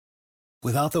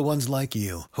Without the ones like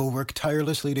you, who work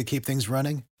tirelessly to keep things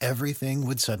running, everything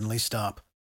would suddenly stop.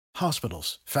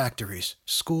 Hospitals, factories,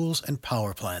 schools, and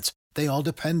power plants, they all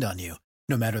depend on you.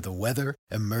 No matter the weather,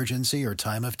 emergency, or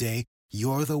time of day,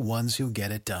 you're the ones who get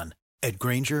it done. At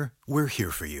Grainger, we're here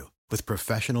for you with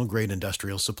professional-grade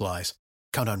industrial supplies.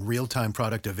 Count on real-time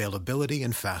product availability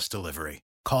and fast delivery.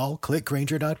 Call, click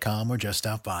Grainger.com, or just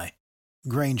stop by.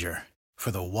 Grainger, for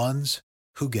the ones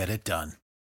who get it done.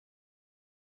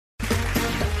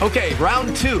 Okay,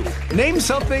 round two. Name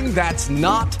something that's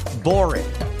not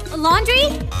boring. A laundry?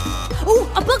 Ooh,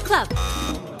 a book club.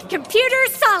 Computer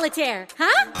solitaire,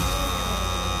 huh?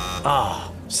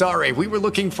 Ah, sorry, we were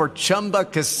looking for Chumba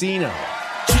Casino.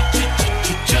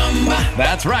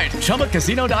 That's right,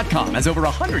 ChumbaCasino.com has over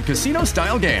 100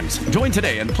 casino-style games. Join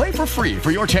today and play for free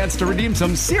for your chance to redeem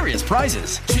some serious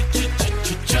prizes.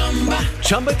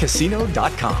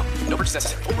 ChumbaCasino.com. No purchase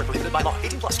necessary. Void where prohibited by law.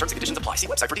 18 plus. Terms and conditions apply. See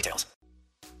website for details.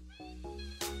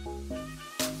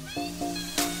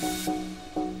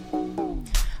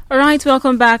 All right,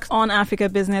 welcome back on Africa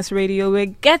Business Radio. We're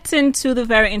getting to the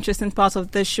very interesting part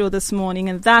of this show this morning,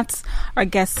 and that's our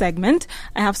guest segment.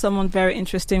 I have someone very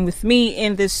interesting with me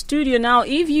in the studio. Now,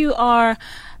 if you are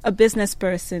a business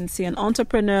person, say an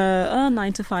entrepreneur, a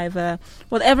 9-to-5er,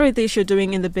 whatever it is you're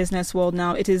doing in the business world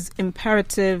now, it is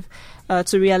imperative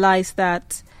to realize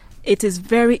that it is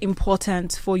very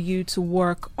important for you to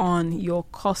work on your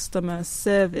customer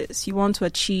service. You want to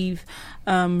achieve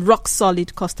rock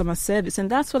solid customer service. And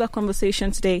that's what our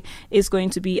conversation today is going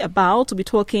to be about. We'll be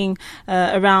talking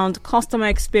around customer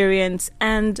experience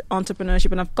and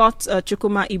entrepreneurship. And I've got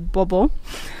Chukwuma Ibobo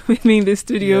with me in the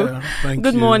studio. Yeah, thank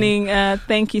Good you. morning.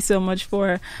 Thank you so much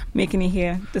for making it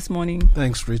here this morning.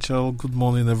 Thanks, Rachel. Good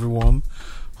morning, everyone.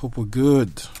 Hope we're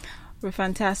good. We're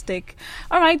fantastic.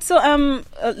 All right, so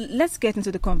let's get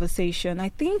into the conversation. I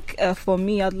think for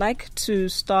me, I'd like to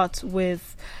start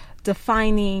with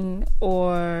defining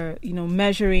or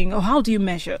measuring, or how do you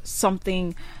measure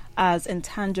something as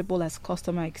intangible as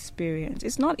customer experience?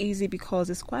 It's not easy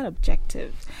because it's quite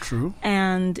objective. True.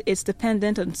 And it's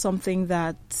dependent on something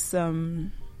that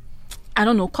I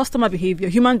don't know, customer behavior,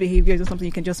 human behavior is not something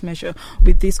you can just measure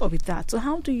with this or with that. So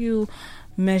how do you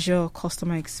measure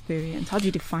customer experience? How do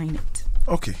you define it?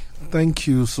 Okay. Thank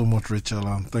you so much, Rachel,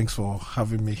 and thanks for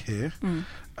having me here.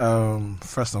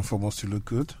 First and foremost, you look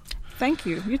good. Thank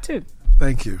you. You too.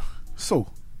 Thank you.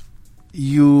 So,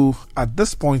 you, at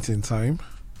this point in time,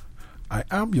 I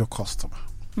am your customer,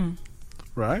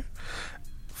 right?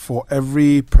 For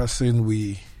every person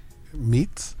we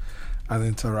meet and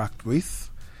interact with,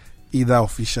 either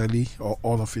officially or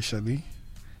unofficially,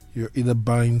 you're either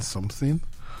buying something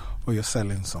or you're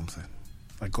selling something.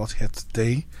 I got here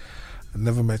today. I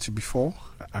never met you before.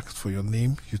 I asked for your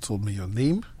name. You told me your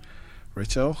name.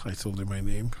 Rachel, I told you my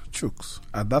name. Chooks.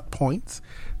 At that point,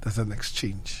 there's an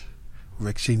exchange. We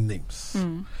exchange names.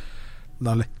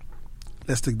 Now,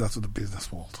 let's take that to the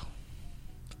business world.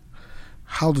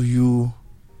 How do you...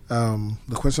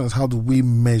 the question is, how do we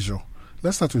measure?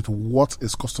 Let's start with, what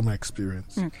is customer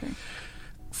experience? Okay.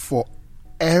 For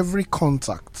every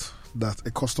contact that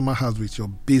a customer has with your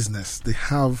business, they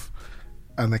have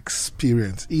an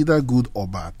experience, either good or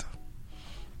bad.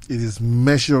 It is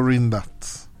measuring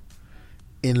that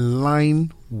in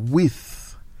line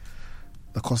with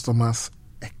the customer's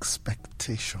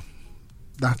expectation.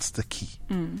 That's the key.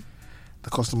 The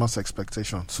customer's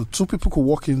expectation. So two people could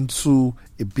walk into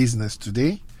a business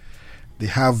today, they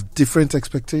have different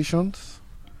expectations,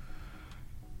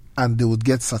 and they would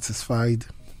get satisfied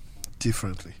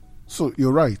differently. So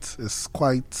you're right, it's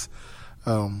quite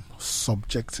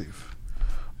subjective.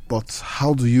 But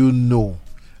how do you know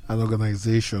an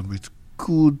organization with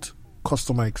good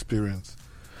customer experience?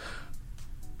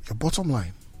 Your bottom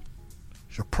line,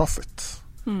 your profit,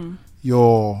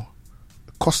 your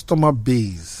customer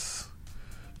base,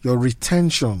 your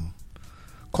retention,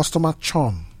 customer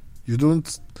churn. You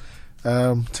don't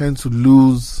tend to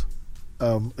lose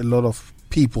a lot of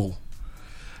people,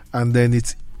 and then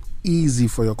it's easy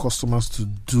for your customers to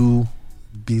do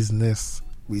business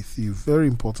with you. Very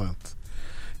important.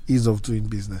 Ease of doing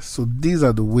business. So these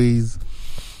are the ways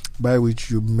by which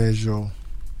you measure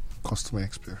customer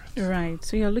experience. Right.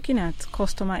 So you're looking at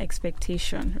customer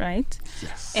expectation, right?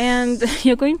 Yes. And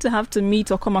you're going to have to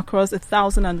meet or come across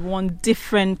 1,001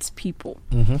 different people.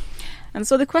 And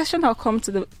so the question that'll come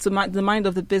to the mind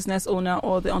of the business owner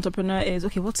or the entrepreneur is,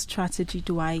 okay, what strategy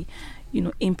do I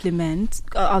implement?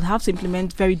 I'll have to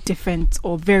implement very different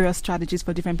or various strategies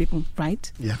for different people,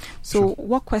 right? Yeah. So sure.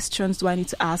 what questions do I need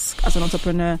to ask as an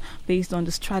entrepreneur based on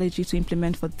the strategy to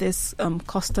implement for this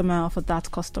customer or for that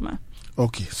customer?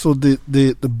 Okay, so the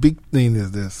big thing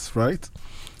is this, right?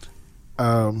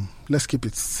 Let's keep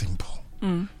it simple.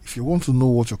 If you want to know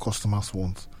what your customers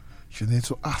want, you need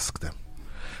to ask them.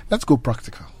 Let's go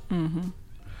practical.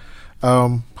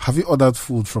 Have you ordered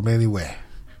food from anywhere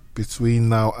between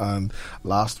now and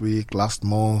last week, last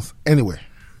month, anywhere?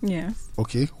 Yes.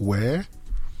 Okay, where?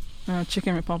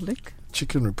 Chicken Republic.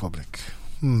 Chicken Republic.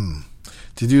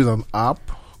 Did you use an app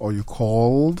or you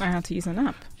called? I had to use an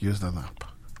app. Used an app.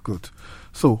 Good.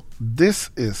 So this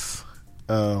is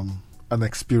an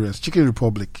experience. Chicken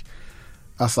Republic,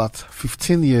 as at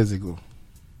 15 years ago,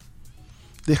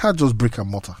 they had just brick and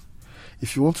mortar.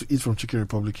 If you want to eat from Chicken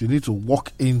Republic, you need to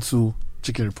walk into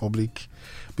Chicken Republic.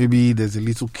 Maybe there's a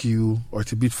little queue or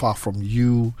it's a bit far from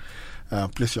you.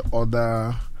 Place your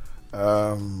order.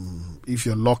 If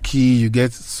you're lucky, you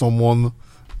get someone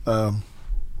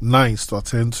nice to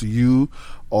attend to you,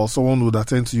 or someone would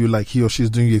attend to you like he or she's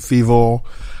doing you a favor.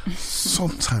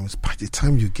 Sometimes by the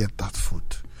time you get that food,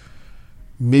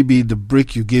 maybe the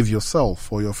break you gave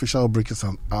yourself or your official break is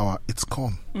an hour, it's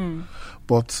gone.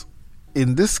 But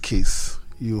in this case,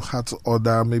 you had to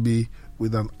order maybe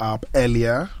with an app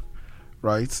earlier,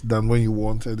 right, than when you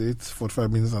wanted it.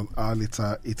 45 minutes, an hour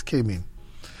later, it came in.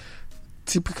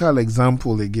 Typical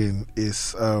example again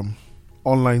is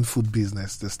online food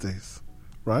business these days,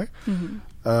 right?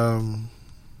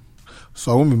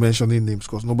 So I won't be mentioning names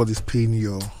because nobody's paying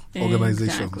your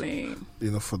organization,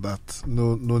 for that.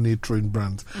 No need throwing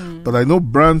brands. But I know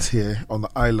brands here on the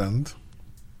island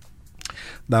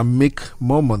that make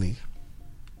more money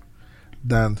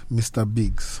than Mr.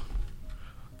 Biggs.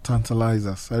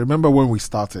 Tantalizers. I remember when we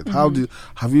started.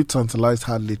 Have you tantalized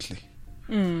her lately?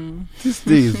 These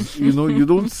days, you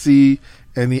don't see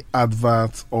any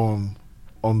adverts on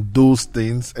those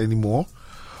things anymore.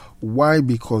 Why?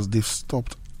 Because they've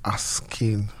stopped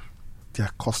asking their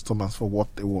customers for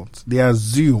what they want. They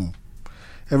assume,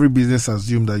 every business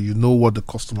assume that you know what the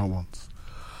customer wants,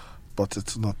 but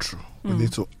it's not true. We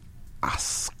need to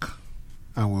ask,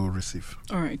 and we'll receive.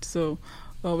 All right. So,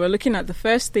 we're looking at the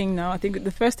first thing now. I think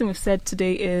the first thing we've said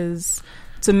today is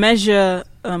to measure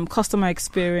customer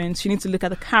experience. You need to look at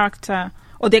the character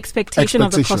or the expectation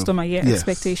of the customer. Yes.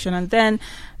 Expectation, and then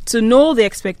to know the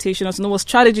expectation or to know what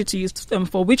strategy to use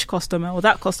for which customer or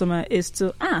that customer is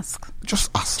to ask. Just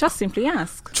ask. Just simply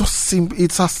ask.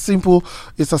 It's as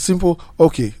simple.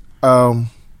 Okay,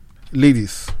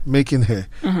 ladies making hair.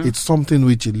 It's something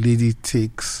which a lady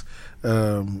takes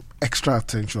extra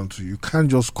attention to. You can't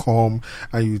just come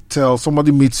and you tell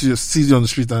somebody sees you on the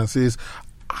street and says,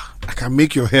 I can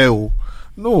make your hair.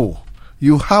 No,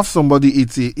 you have somebody.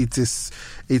 It's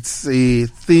a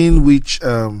thing which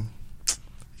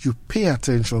you pay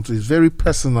attention to. It's very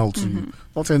personal to you.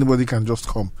 Not anybody can just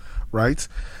come, right?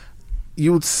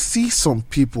 You would see some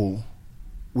people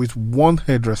with one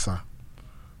hairdresser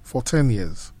for 10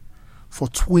 years, for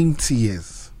 20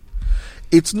 years.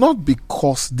 It's not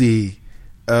because the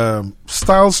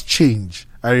styles change.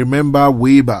 I remember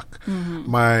way back,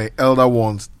 my elder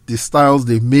ones, the styles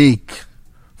they make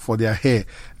for their hair,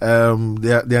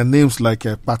 their names like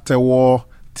Patewo,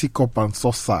 Teacup and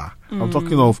Saucer. I'm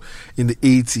talking of in the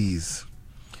 80s.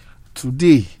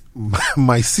 Today,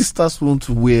 my sisters want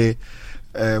to wear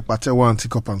Patewo and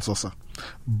Teacup and Saucer,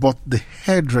 but the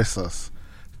hairdressers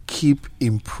keep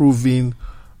improving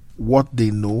what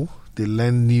they know. They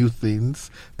learn new things.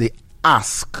 They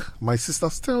ask. My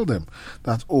sisters tell them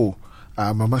that,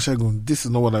 Mama Shagun, this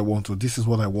is not what I want to, this is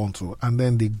what I want to. And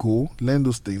then they go, learn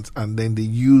those things, and then they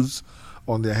use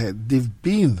on their head. They've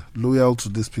been loyal to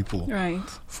these people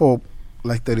for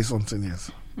like 30-something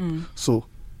years. So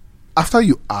after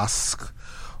you ask,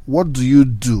 what do you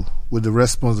do with the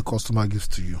response the customer gives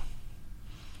to you?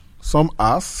 Some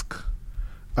ask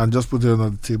and just put it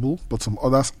on the table, but some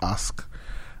others ask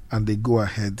and they go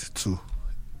ahead to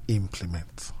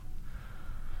implement.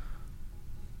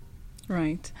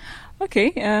 Right.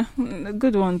 Okay.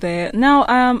 Good one there. Now,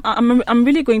 I'm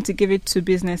really going to give it to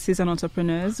businesses and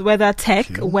entrepreneurs, whether tech,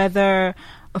 whether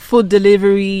food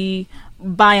delivery,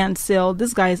 buy and sell.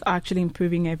 This guy is actually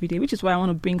improving every day, which is why I want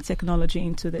to bring technology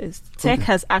into this. Tech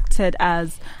has acted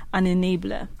as an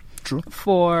enabler. True.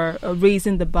 For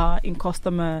raising the bar in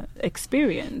customer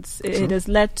experience. It has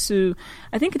led to,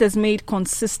 I think it has made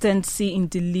consistency in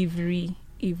delivery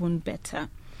even better.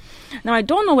 Now, I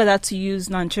don't know whether to use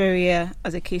Nigeria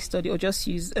as a case study or just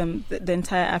use the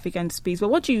entire African space, but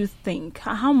what do you think?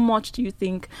 How much do you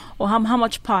think, or how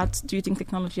much part do you think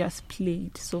technology has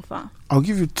played so far? I'll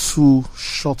give you two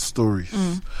short stories.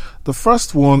 The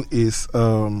first one is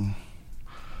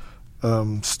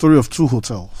story of two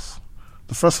hotels.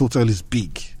 The first hotel is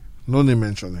big, no name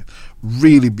mentioned it,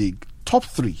 really big, top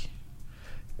 3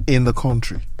 in the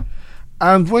country.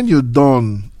 And when you're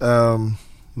done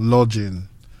lodging,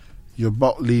 you're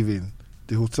about leaving,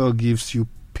 the hotel gives you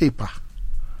paper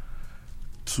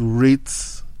to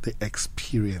rate the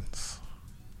experience.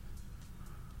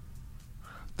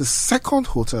 The second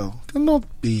hotel, they're not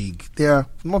big. They're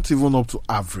not even up to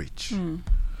average.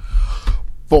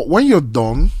 But when you're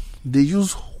done, they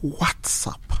use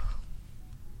WhatsApp.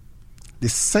 They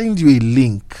send you a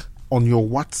link on your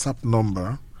WhatsApp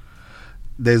number.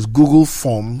 There's Google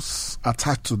Forms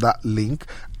attached to that link.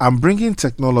 I'm bringing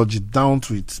technology down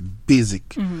to its basic.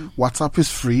 WhatsApp is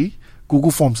free.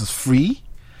 Google Forms is free.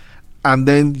 And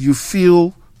then you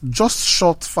fill just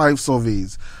short 5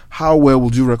 surveys. How well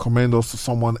would you recommend us to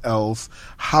someone else?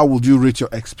 How would you rate your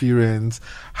experience?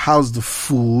 How's the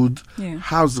food? Yeah.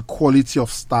 How's the quality of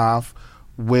staff?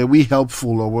 Were we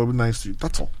helpful or were we nice to you?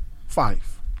 That's all.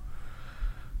 5.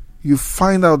 You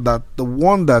find out that the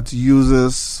one that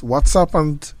uses WhatsApp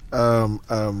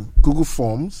and Google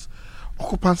Forms,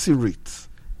 occupancy rate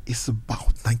is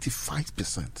about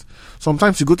 95%.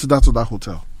 Sometimes you go to that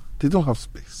hotel, they don't have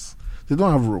space. They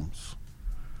don't have rooms.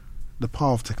 The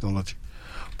power of technology.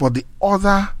 But the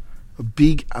other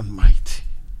big and mighty,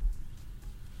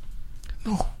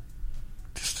 no,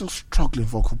 they're still struggling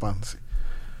for occupancy.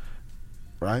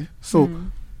 Right? So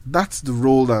that's the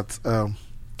role that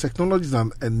technology is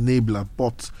an enabler,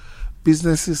 but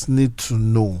businesses need to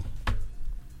know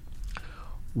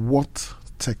what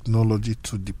technology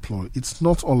to deploy. It's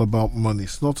not all about money.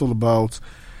 It's not all about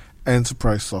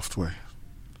enterprise software.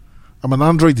 I'm an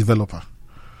Android developer,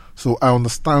 so I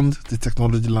understand the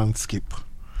technology landscape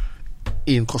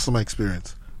in customer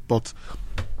experience, but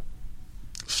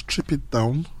strip it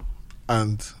down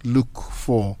and look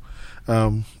for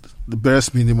the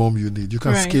barest minimum you need. You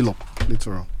can scale up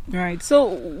later on. Right. So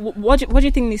what do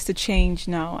you think needs to change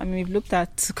now? I mean, we've looked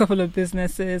at a couple of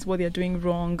businesses, what they're doing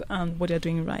wrong and what they're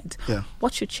doing right. Yeah.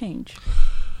 What should change?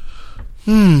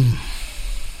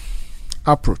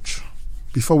 Approach.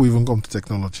 Before we even come to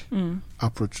technology,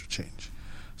 approach should change.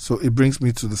 So it brings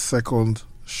me to the second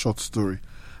short story.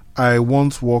 I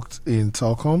once worked in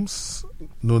telecoms,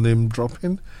 no name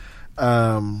dropping,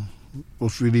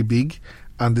 was really big,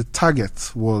 and the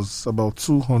target was about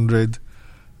 200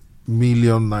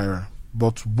 million naira.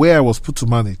 But where I was put to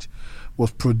manage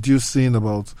was producing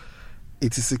about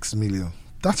 86 million.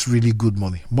 That's really good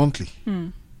money, monthly.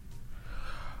 And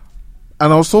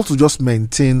I was told to just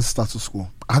maintain status quo.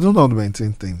 I don't know how to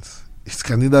maintain things. It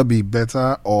can either be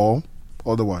better or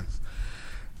otherwise.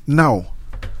 Now,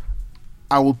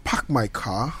 I would park my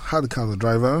car, had a car and a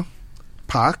driver,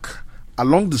 park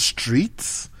along the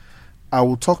streets. I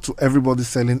would talk to everybody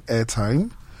selling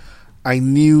airtime.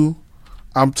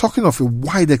 I'm talking of a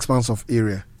wide expanse of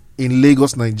area in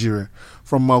Lagos, Nigeria,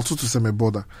 from Mile 2 to Seme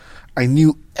Border. I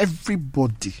knew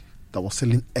everybody that was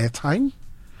selling airtime.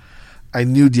 I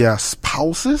knew their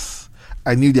spouses.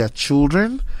 I knew their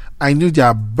children. I knew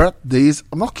their birthdays.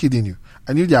 I'm not kidding you.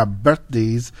 I knew their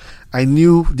birthdays. I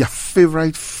knew their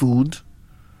favorite food.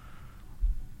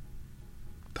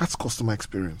 That's customer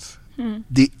experience.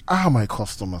 They are my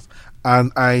customers.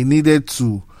 And I needed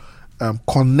to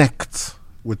connect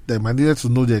with them. I needed to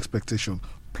know their expectation.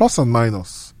 Plus and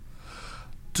minus.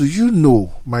 Do you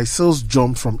know my sales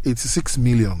jumped from 86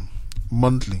 million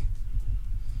monthly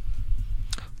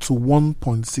to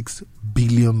 1.6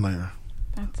 billion naira.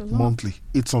 That's a lot. Monthly.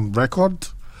 It's on record.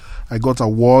 I got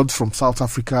awards from South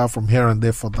Africa, from here and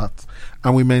there for that.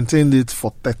 And we maintained it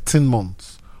for 13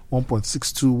 months.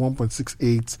 1.62,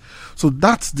 1.68. So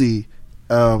that's the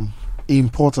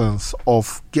importance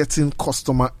of getting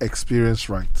customer experience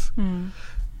right.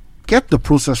 Get the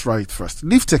process right first.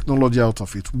 Leave technology out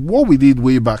of it. What we did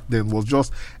way back then was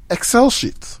just Excel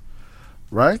sheet,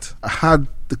 right? I had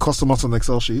the customers on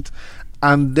Excel sheet,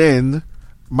 and then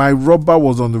my rubber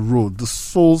was on the road. The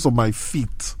soles of my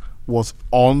feet was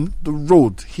on the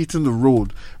road, hitting the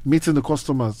road, meeting the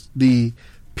customers, the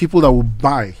people that will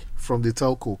buy from the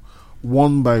telco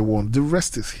one by one. The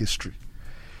rest is history.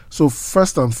 So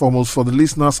first and foremost, for the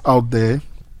listeners out there,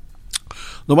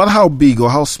 no matter how big or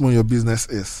how small your business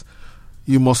is,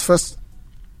 you must first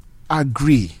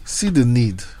agree, see the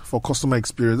need for customer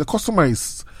experience. The customer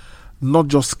is not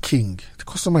just king. The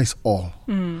customer is all.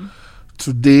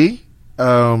 Today,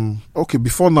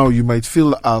 before now, you might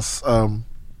feel as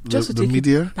just to the take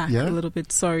media, it back a little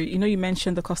bit, sorry. You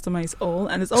mentioned the customer is all,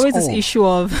 and there's always this issue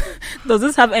of, does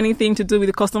this have anything to do with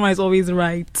the customer is always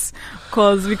right?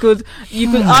 Because you could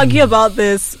argue about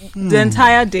this the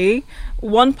entire day.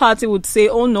 One party would say,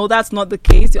 oh no, that's not the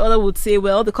case. The other would say,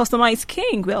 well, the customer is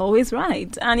king. We're always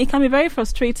right. And it can be very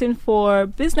frustrating for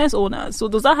business owners. So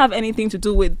does that have anything to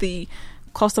do with the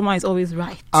customer is always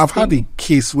right. I've had a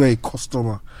case where a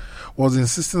customer was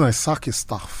insisting I sack his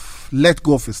staff, let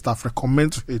go of his staff,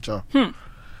 recommend to HR,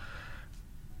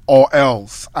 or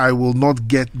else I will not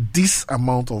get this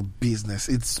amount of business.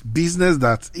 It's business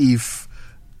that if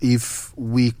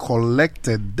we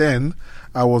collected, then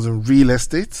I was in real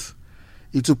estate,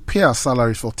 it would pay our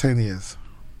salaries for 10 years.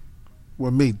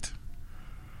 We're made.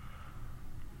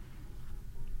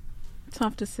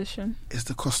 Tough decision. Is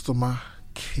the customer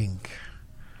king?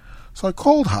 So I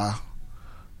called her,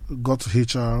 got to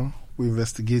HR, we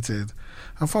investigated,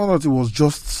 and found out it was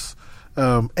just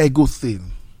ego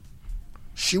thing.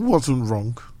 She wasn't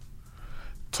wrong.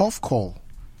 Tough call.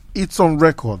 It's on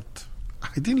record.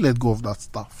 I didn't let go of that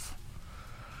stuff.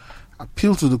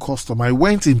 Appeal to the customer. I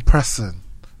went in person.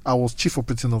 I was chief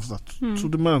operating officer to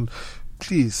the man.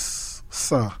 Please,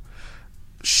 sir,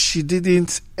 she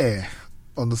didn't err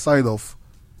on the side of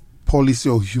policy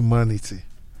or humanity.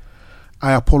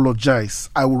 I apologize.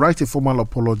 I will write a formal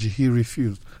apology. He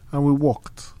refused. And we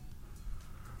walked.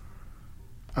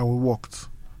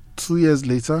 2 years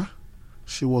later,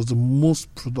 she was the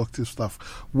most productive staff.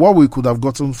 What we could have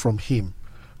gotten from him,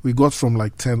 we got from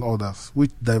like 10 others,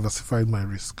 which diversified my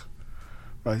risk.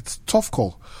 Right? Tough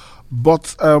call.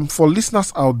 But for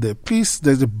listeners out there, please,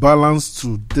 there's a balance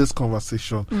to this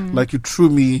conversation. Like you threw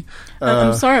me.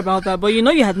 I'm sorry about that, but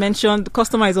you had mentioned the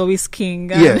customer is always king.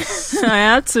 Yes. I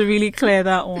had to really clear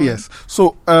that one. Yes.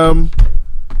 So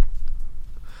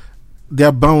there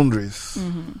are boundaries.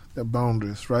 There are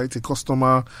boundaries, right? A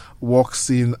customer walks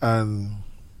in and,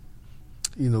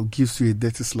 gives you a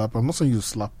dirty slap. I'm not saying you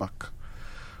slap back.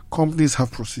 Companies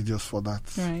have procedures for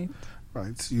that.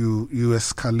 Right. You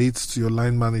escalate to your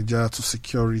line manager, to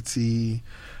security.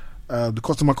 The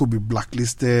customer could be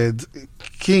blacklisted.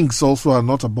 Kings also are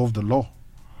not above the law.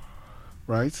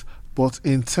 Right? But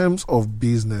in terms of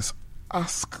business,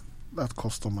 ask that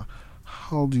customer,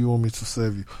 how do you want me to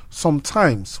serve you?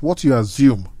 Sometimes what you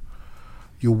assume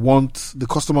the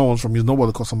customer wants from you is not what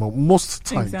the customer, most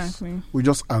times we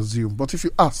just assume. But if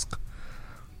you ask.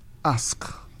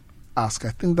 I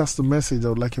think that's the message I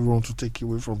would like everyone to take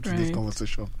away from today's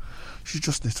conversation. You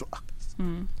just need to ask.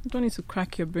 You don't need to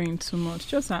crack your brain too much.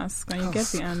 Just ask and you get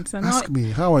the answer. Ask me,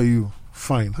 how are you?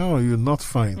 Fine. How are you? Not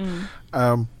fine.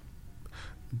 Do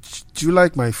you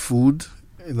like my food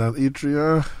in an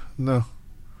eatery? No.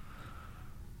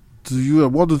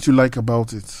 What don't you like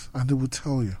about it? And they will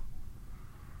tell you.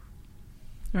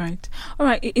 Right. All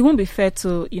right. It won't be fair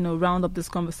to, round up this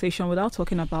conversation without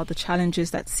talking about the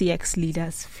challenges that CX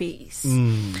leaders face.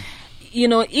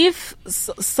 If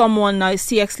someone, now, a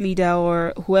CX leader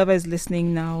or whoever is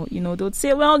listening now, they would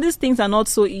say, well, these things are not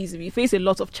so easy. We face a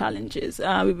lot of challenges.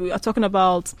 We are talking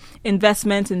about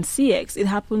investment in CX. It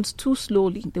happens too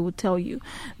slowly, they would tell you.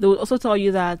 They would also tell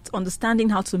you that understanding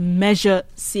how to measure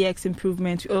CX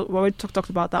improvement, we already talked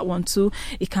about that one too,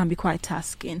 it can be quite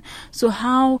tasking. So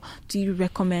how do you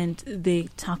recommend they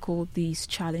tackle these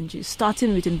challenges,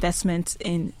 starting with investment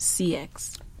in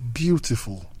CX?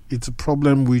 Beautiful. It's a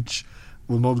problem which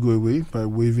will not go away by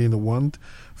waving a wand.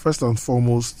 First and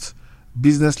foremost,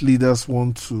 business leaders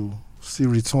want to see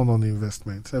return on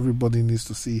investment. Everybody needs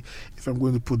to see, if I'm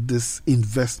going to put this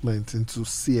investment into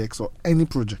CX or any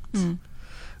project,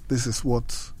 this is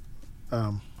what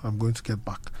I'm going to get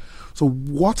back. So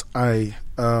what I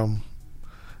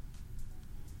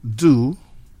do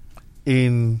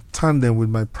in tandem with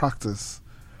my practice,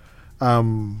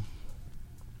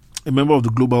 a member of the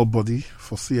global body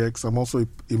for CX. I'm also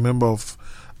a member of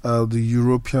the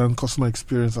European Customer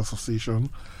Experience Association.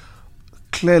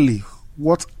 Clearly,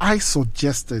 what I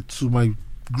suggested to my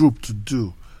group to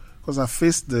do, because I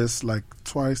faced this like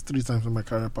 2-3 times in my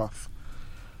career path,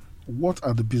 what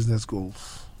are the business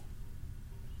goals?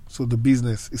 So the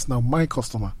business is now my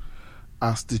customer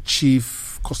as the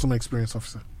Chief Customer Experience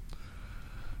Officer.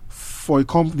 For a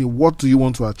company, what do you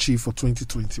want to achieve for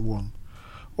 2021?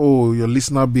 Oh, your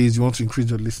listener base, you want to increase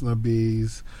your listener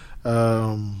base.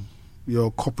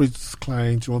 Your corporate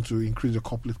clients, you want to increase your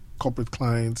corporate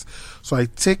clients. So I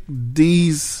take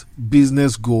these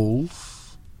business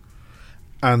goals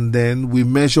and then we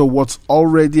measure what's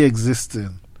already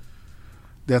existing.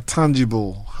 They're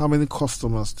tangible. How many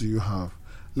customers do you have?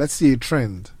 Let's see a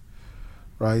trend,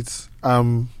 right?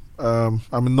 I'm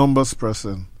a numbers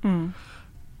person.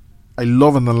 I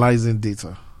love analyzing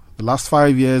data. The last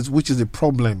 5 years, which is a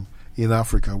problem in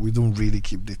Africa, we don't really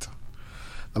keep data.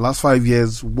 The last 5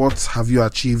 years, what have you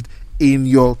achieved in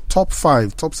your top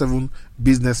 7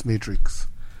 business metrics?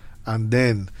 And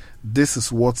then this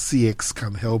is what CX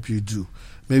can help you do.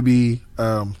 Maybe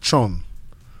churn.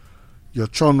 Your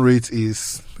churn rate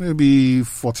is maybe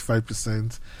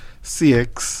 45%.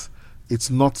 CX It's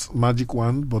not magic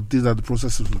wand, but these are the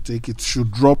processes we'll take. It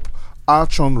should drop our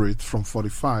churn rate from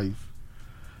 45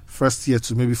 first year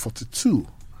to maybe 42,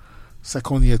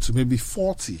 second year to maybe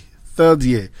 40, third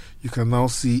year you can now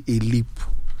see a leap,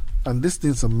 and these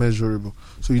things are measurable.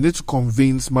 So you need to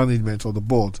convince management or the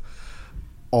board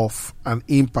of an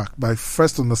impact by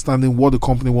first understanding what the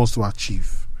company wants to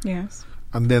achieve. Yes.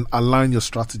 And then align your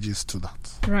strategies to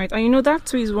that. Right. And that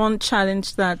too is one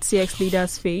challenge that CX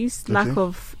leaders face, lack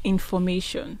of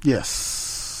information.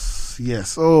 Yes.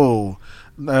 Oh,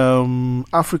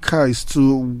 Africa is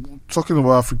too... Talking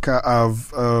about Africa,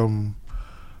 I've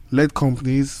led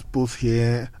companies both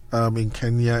here in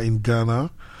Kenya, in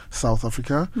Ghana, South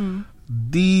Africa.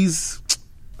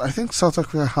 I think South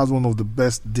Africa has one of the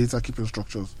best data keeping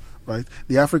structures, right?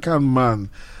 The African man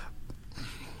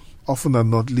often than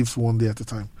not lives one day at a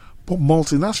time. But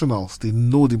multinationals, they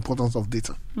know the importance of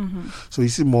data. So you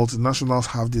see multinationals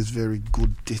have these very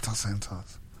good data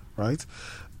centers, right?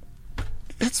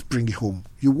 Let's bring it home.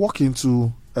 You walk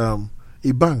into a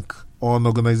bank or an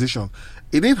organization.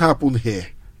 It didn't happen here.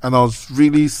 And I was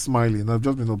really smiling. I've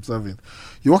just been observing.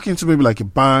 You walk into maybe like a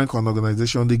bank or an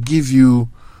organization, they give you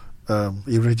a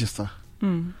register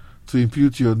to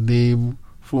impute your name,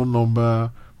 phone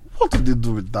number. What do they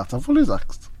do with that? I've always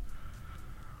asked.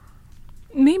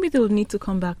 Maybe they'll need to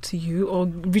come back to you or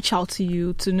reach out to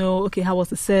you to know, okay, how was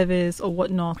the service or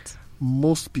whatnot.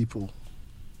 Most people,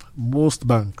 most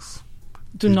banks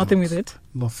do nothing with it.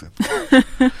 Nothing.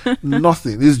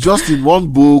 Nothing. It's just in one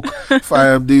book.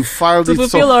 They filed to it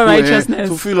fulfill our righteousness.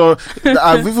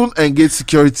 I've even engaged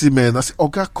security men. I say,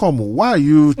 "Okay, come on. Why are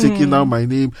you taking out my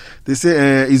name?" They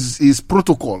say, "Is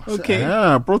protocol." Okay.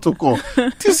 Say, protocol.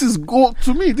 This is gold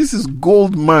to me. This is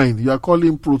gold mine. You are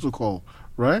calling protocol,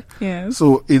 right? Yes.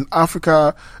 So in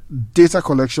Africa, data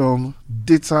collection,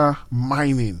 data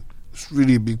mining. It's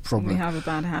really a big problem. We have a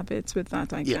bad habit with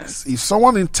that, I guess. Yes. If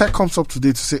someone in tech comes up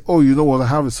today to say, oh, you know what, I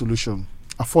have a solution,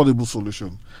 affordable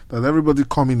solution, that everybody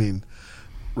coming in,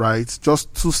 right,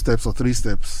 just 2 steps or 3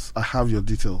 steps, I have your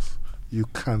details. You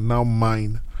can now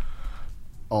mine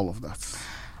all of that.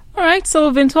 All right, so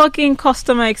we've been talking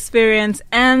customer experience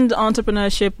and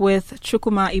entrepreneurship with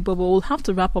Chukwuma Ibobo. We'll have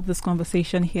to wrap up this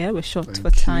conversation here. We're short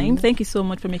for time. Thank you so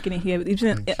much for making it here. It's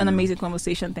been an amazing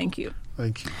conversation. Thank you.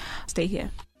 Thank you. Stay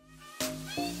here.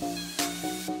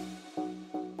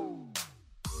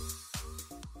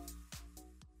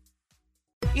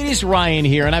 It is Ryan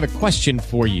here, and I have a question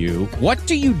for you. What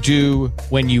do you do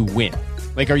when you win?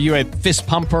 Like, are you a fist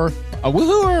pumper, a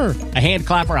woohooer, a hand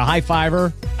clapper, a high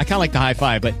fiver? I kind of like the high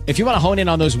five, but if you want to hone in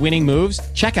on those winning moves,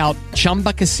 check out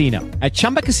Chumba Casino. At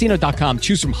ChumbaCasino.com,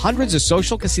 choose from hundreds of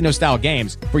social casino-style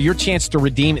games for your chance to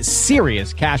redeem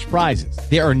serious cash prizes.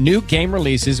 There are new game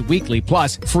releases weekly,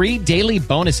 plus free daily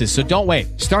bonuses. So don't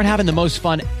wait. Start having the most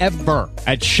fun ever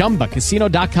at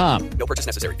ChumbaCasino.com. No purchase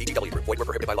necessary. VGW Group. Void where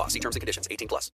prohibited by law. See terms and conditions. 18+.